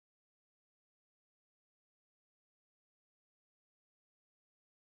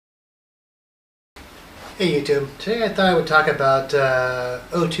Hey YouTube, today I thought I would talk about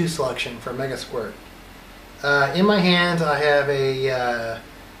O2 selection for Megasquirt. In my hands I have a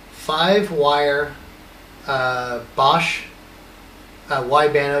 5-wire Bosch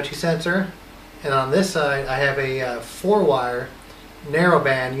wideband O2 sensor, and on this side I have a 4-wire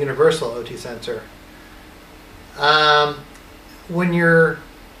narrowband universal O2 sensor. When you're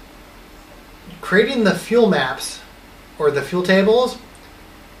creating the fuel maps or the fuel tables,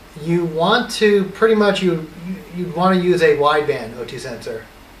 you want to pretty much you'd want to use a wideband O2 sensor.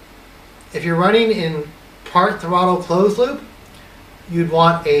 If you're running in part throttle closed loop, you'd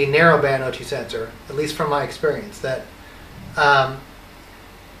want a narrowband O2 sensor, at least from my experience. That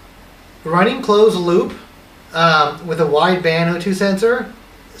running closed loop with a wideband O2 sensor,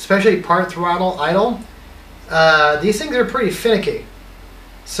 especially part throttle idle, these things are pretty finicky.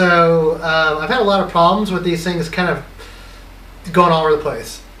 So I've had a lot of problems with these things kind of going all over the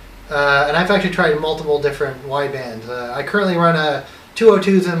place. And I've actually tried multiple different widebands. I currently run 2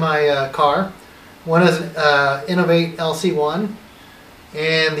 O2s in my car. One is Innovate LC1,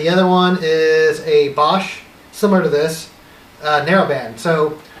 and the other one is a Bosch, similar to this, narrowband.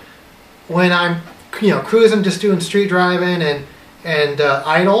 So when I'm cruising, just doing street driving and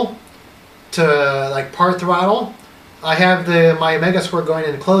idle to like part throttle, I have my Megasquirt going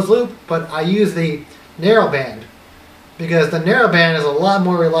in closed loop, but I use the narrowband, because the narrowband is a lot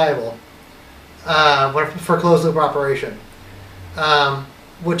more reliable for closed loop operation.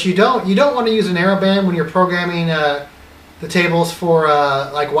 What you don't want to use a narrowband when you're programming the tables for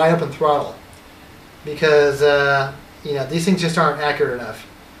like wide open throttle, because these things just aren't accurate enough.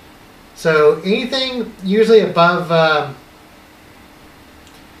 So anything usually above, I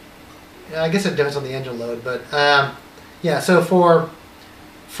guess it depends on the engine load, but yeah. So for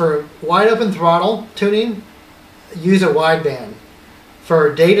wide open throttle tuning, use a wideband.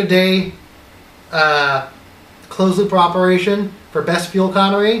 For day-to-day closed loop operation, for best fuel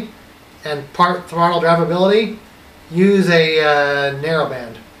economy and part throttle drivability, use a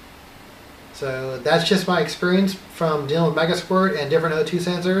narrowband. So that's just my experience from dealing with Megasquirt and different O2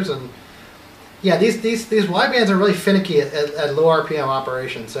 sensors. And yeah, these widebands are really finicky at low RPM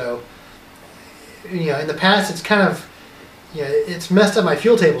operation. So in the past it's kind of it's messed up my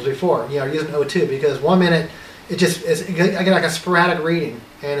fuel tables before. Using O2, because 1 minute I get like a sporadic reading,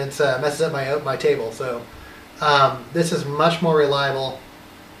 and it messes up my table. So this is much more reliable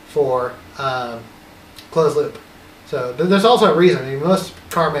for closed loop. So there's also a reason. I mean, most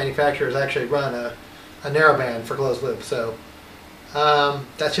car manufacturers actually run a narrowband for closed loop. So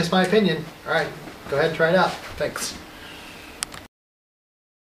that's just my opinion. All right, go ahead and try it out. Thanks.